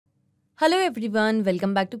Hello everyone,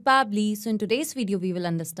 welcome back to Pabbly. So in today's video, we will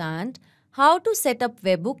understand how to set up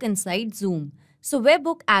Webhook inside Zoom. So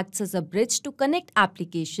Webhook acts as a bridge to connect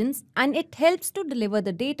applications and it helps to deliver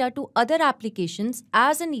the data to other applications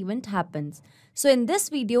as an event happens. So in this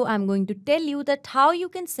video, I'm going to tell you that how you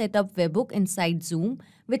can set up Webhook inside Zoom,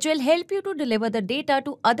 which will help you to deliver the data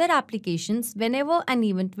to other applications whenever an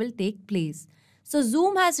event will take place. So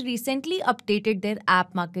Zoom has recently updated their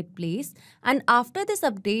app marketplace, and after this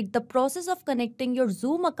update, the process of connecting your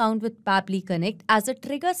Zoom account with Pabbly Connect as a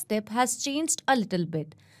trigger step has changed a little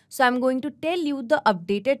bit. So I'm going to tell you the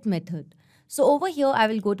updated method. So over here, I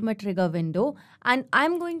will go to my trigger window and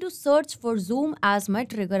I'm going to search for Zoom as my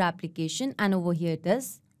trigger application, and over here it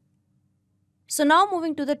is. So now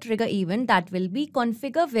moving to the trigger event, that will be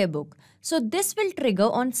configure webhook. So this will trigger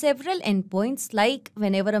on several endpoints like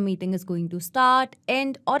whenever a meeting is going to start,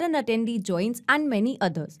 end, or an attendee joins, and many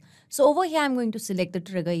others. So over here I'm going to select the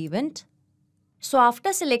trigger event. So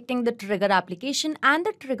after selecting the trigger application and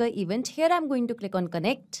the trigger event, here I'm going to click on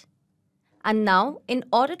connect. And now in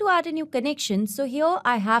order to add a new connection, so here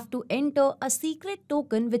I have to enter a secret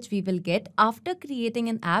token which we will get after creating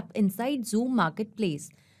an app inside Zoom Marketplace.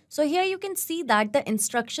 So here you can see that the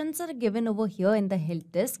instructions are given over here in the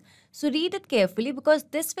help desk. So read it carefully because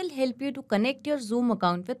this will help you to connect your Zoom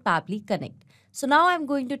account with Pabbly Connect. So now I'm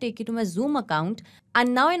going to take you to my Zoom account,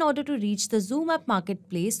 and now in order to reach the Zoom app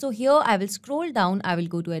marketplace, so here I will scroll down, I will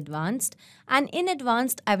go to advanced, and in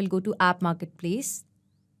advanced I will go to app marketplace.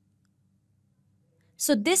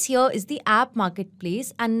 So this here is the app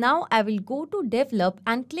marketplace, and now I will go to develop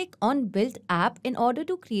and click on build app in order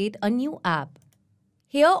to create a new app.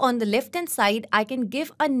 Here on the left hand side, I can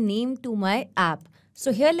give a name to my app.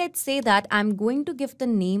 So here let's say that I'm going to give the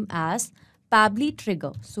name as Pabbly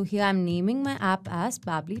Trigger. So here I'm naming my app as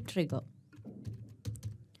Pabbly Trigger.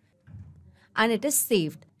 And it is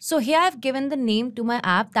saved. So here I've given the name to my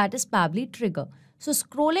app, that is Pabbly Trigger. So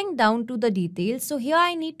scrolling down to the details, so here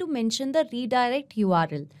I need to mention the redirect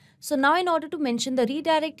URL. So now in order to mention the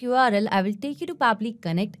redirect URL, I will take you to Pabbly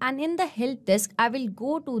Connect, and in the help desk, I will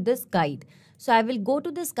go to this guide. So I will go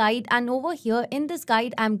to this guide, and over here in this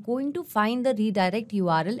guide, I'm going to find the redirect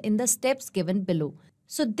URL in the steps given below.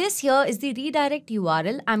 So this here is the redirect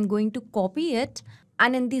URL. I'm going to copy it,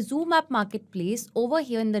 and in the Zoom app marketplace over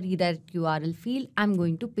here in the redirect URL field, I'm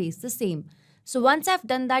going to paste the same. So once I've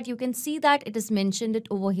done that, you can see that it is mentioned it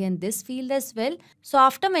over here in this field as well. So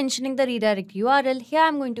after mentioning the redirect URL, here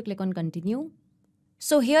I'm going to click on continue.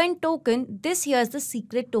 So here in token, this here is the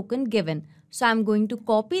secret token given. So I'm going to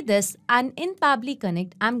copy this, and in Pabbly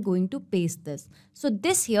Connect, I'm going to paste this. So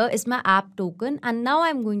this here is my app token, and now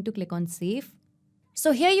I'm going to click on save.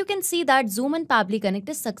 So here you can see that Zoom and Pabbly Connect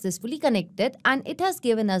is successfully connected, and it has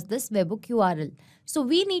given us this webhook URL. So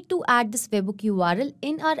we need to add this webhook URL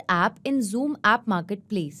in our app in Zoom app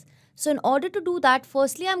marketplace. So in order to do that,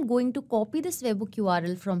 firstly I'm going to copy this webhook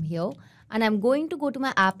URL from here, and I'm going to go to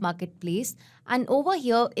my app marketplace, and over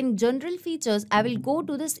here in general features, I will go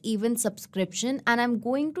to this event subscription, and I'm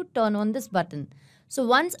going to turn on this button. So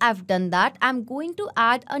once I've done that, I'm going to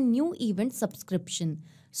add a new event subscription.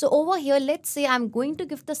 So over here, let's say I'm going to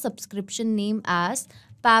give the subscription name as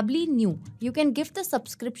Pabbly New. You can give the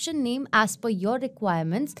subscription name as per your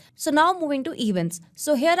requirements. So now moving to events.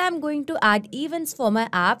 So here I'm going to add events for my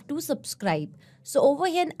app to subscribe. So over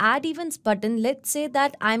here in add events button, let's say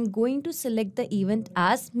that I'm going to select the event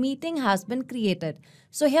as meeting has been created.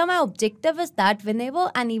 So here my objective is that whenever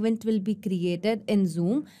an event will be created in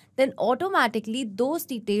Zoom, then automatically those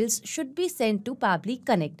details should be sent to Pabbly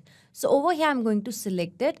Connect. So over here I'm going to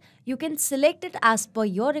select it. You can select it as per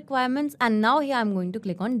your requirements, and now here I'm going to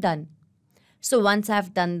click on done. So once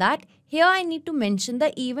I've done that, here I need to mention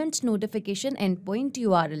the event notification endpoint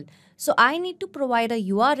URL. So I need to provide a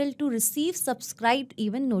URL to receive subscribed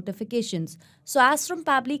event notifications. So as from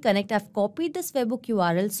Pabbly Connect, I've copied this webhook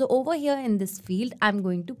URL. So over here in this field, I'm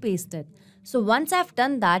going to paste it. So once I've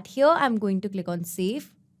done that, here I'm going to click on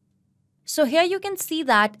save. So here you can see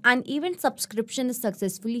that an event subscription is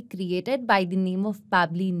successfully created by the name of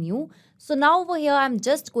Pabbly New. So now over here, I'm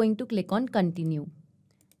just going to click on continue.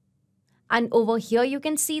 And over here, you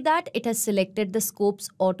can see that it has selected the scopes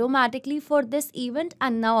automatically for this event.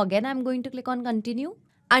 And now again, I'm going to click on continue.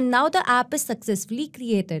 And now the app is successfully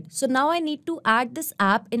created. So now I need to add this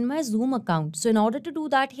app in my Zoom account. So in order to do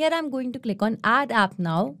that, here I'm going to click on add app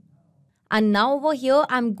now. And now over here,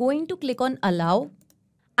 I'm going to click on allow.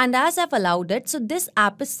 And as I've allowed it, so this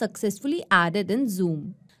app is successfully added in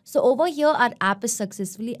Zoom. So over here, our app is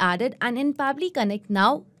successfully added, and in Pabbly Connect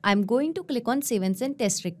now, I'm going to click on save and send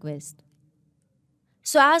test request.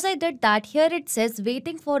 So as I did that, here it says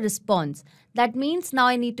waiting for response. That means now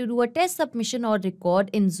I need to do a test submission or record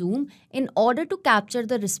in Zoom in order to capture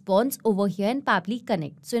the response over here in Pabbly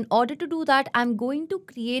Connect. So in order to do that, I'm going to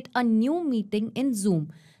create a new meeting in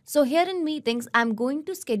Zoom. So here in meetings, I'm going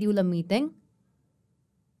to schedule a meeting.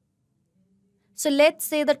 So let's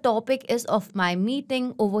say the topic is of my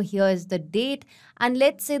meeting, over here is the date, and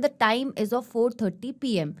let's say the time is of 4:30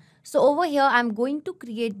 p.m. So over here, I'm going to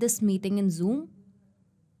create this meeting in Zoom.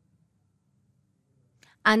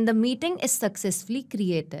 And the meeting is successfully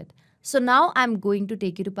created. So now I'm going to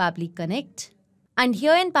take you to Pabbly Connect. And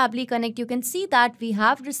here in Pabbly Connect, you can see that we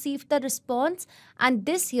have received the response, and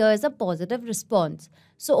this here is a positive response.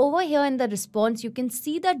 So over here in the response, you can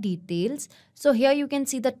see the details. So here you can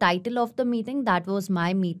see the title of the meeting, that was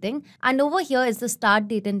my meeting. And over here is the start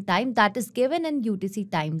date and time that is given in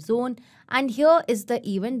UTC time zone. And here is the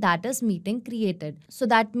event, that is meeting created. So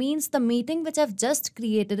that means the meeting which I've just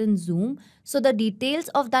created in Zoom. So the details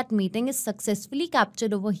of that meeting is successfully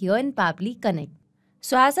captured over here in Pabbly Connect.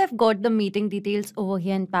 So as I've got the meeting details over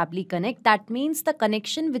here in Pabbly Connect, that means the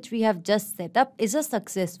connection which we have just set up is a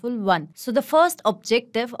successful one. So the first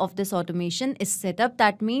objective of this automation is set up.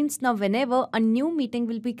 That means now whenever a new meeting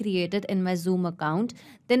will be created in my Zoom account,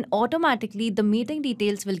 then automatically the meeting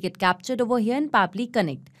details will get captured over here in Pabbly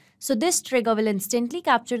Connect. So this trigger will instantly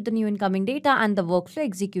capture the new incoming data and the workflow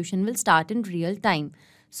execution will start in real time.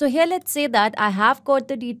 So here let's say that I have got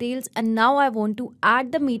the details and now I want to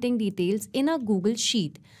add the meeting details in a Google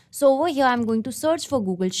Sheet. So over here I'm going to search for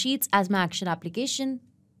Google Sheets as my action application.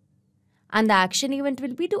 And the action event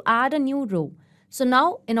will be to add a new row. So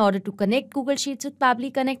now in order to connect Google Sheets with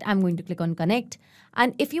Pabbly Connect, I'm going to click on Connect.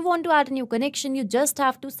 And if you want to add a new connection, you just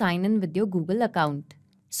have to sign in with your Google account.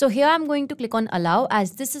 So here I'm going to click on Allow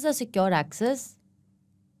as this is a secure access.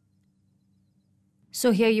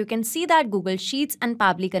 So here you can see that Google Sheets and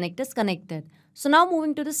Pabbly Connect is connected. So now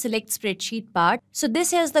moving to the select spreadsheet part. So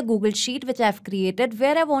this here is the Google Sheet which I have created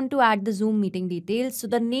where I want to add the Zoom meeting details. So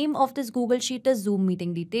the name of this Google Sheet is Zoom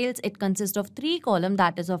meeting details. It consists of 3 columns,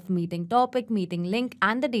 that is of meeting topic, meeting link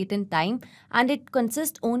and the date and time, and it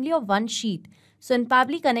consists only of one sheet. So in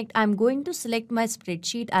Pabbly Connect, I'm going to select my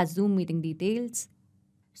spreadsheet as Zoom meeting details.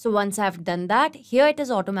 So once I've done that, here it has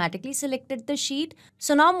automatically selected the sheet.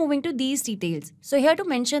 So now moving to these details. So here to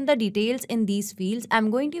mention the details in these fields, I'm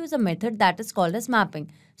going to use a method that is called as mapping.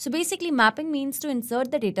 So basically mapping means to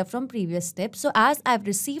insert the data from previous steps. So as I've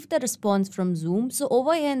received the response from Zoom, so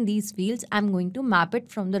over here in these fields, I'm going to map it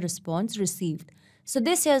from the response received. So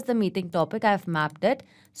this here is the meeting topic, I've mapped it.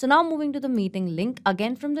 So now moving to the meeting link,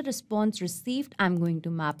 again from the response received, I'm going to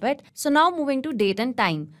map it. So now moving to date and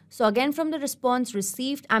time. So again from the response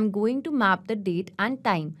received, I'm going to map the date and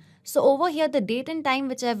time. So over here, the date and time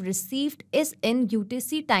which I've received is in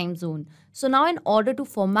UTC time zone. So now in order to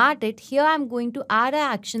format it, here I'm going to add an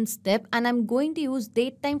action step and I'm going to use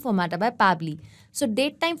date time formatter by Pabbly. So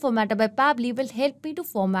date time formatter by Pabbly will help me to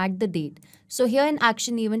format the date. So here in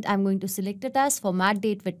action event, I'm going to select it as format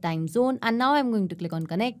date with time zone and now I'm going to click on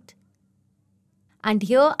connect. And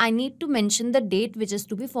here I need to mention the date which is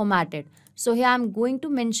to be formatted. So here I'm going to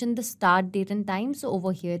mention the start date and time. So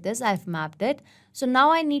over here it is, I've mapped it. So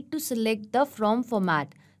now I need to select the from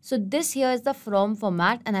format. So this here is the from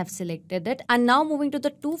format and I've selected it. And now moving to the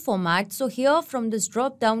to format. So here from this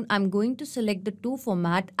drop down, I'm going to select the to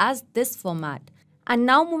format as this format. And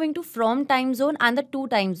now moving to from time zone and the to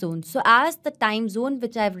time zone. So as the time zone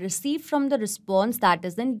which I've received from the response, that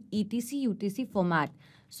is in ETC UTC format.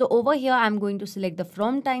 So over here, I'm going to select the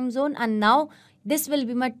from time zone and now this will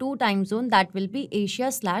be my to time zone, that will be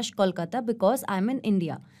Asia/Kolkata because I'm in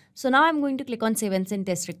India. So now I'm going to click on save and send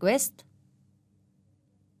test request.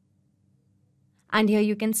 And here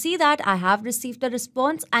you can see that I have received a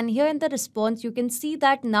response, and here in the response you can see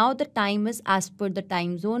that now the time is as per the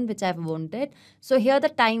time zone which I've wanted. So here the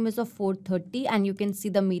time is of 4:30 and you can see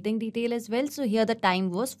the meeting detail as well. So here the time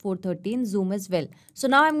was 4:30 in Zoom as well. So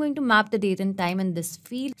now I'm going to map the date and time in this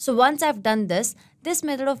field. So once I've done this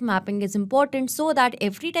method of mapping is important so that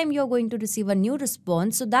every time you're going to receive a new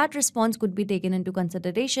response, so that response could be taken into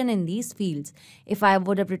consideration in these fields. If I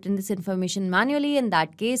would have written this information manually, in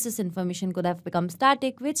that case, this information could have become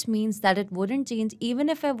static, which means that it wouldn't change even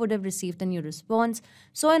if I would have received a new response.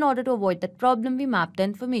 So in order to avoid that problem, we map the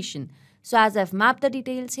information. So as I've mapped the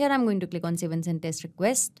details, here I'm going to click on save and send test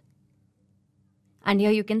request. And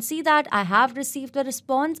here you can see that I have received a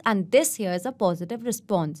response and this here is a positive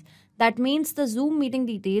response. That means the Zoom meeting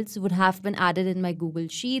details would have been added in my Google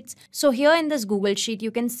Sheets. So here in this Google Sheet, you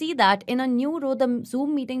can see that in a new row, the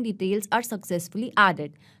Zoom meeting details are successfully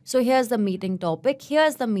added. So here's the meeting topic,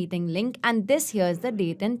 here's the meeting link, and this here is the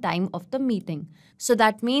date and time of the meeting. So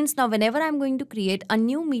that means now whenever I'm going to create a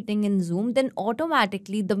new meeting in Zoom, then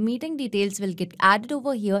automatically the meeting details will get added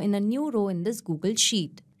over here in a new row in this Google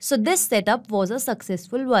Sheet. So this setup was a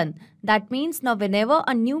successful one. That means now whenever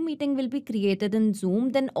a new meeting will be created in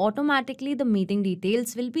Zoom, then automatically the meeting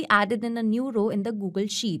details will be added in a new row in the Google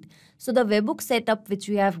Sheet. So the webhook setup which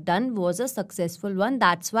we have done was a successful one.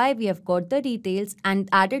 That's why we have got the details and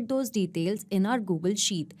added those details in our Google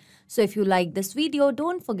Sheet. So if you like this video,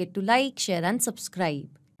 don't forget to like, share and subscribe.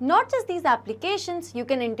 Not just these applications, you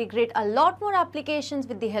can integrate a lot more applications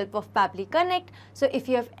with the help of Pabbly Connect. So if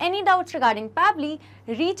you have any doubts regarding Pabbly,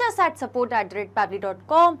 reach us at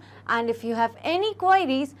support@pabbly.com, and if you have any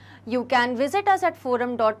queries, you can visit us at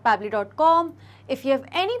forum.pabbly.com. If you have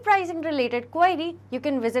any pricing related query, you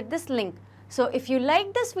can visit this link. So if you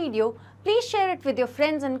like this video, please share it with your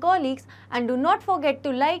friends and colleagues, and do not forget to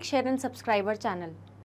like, share and subscribe our channel.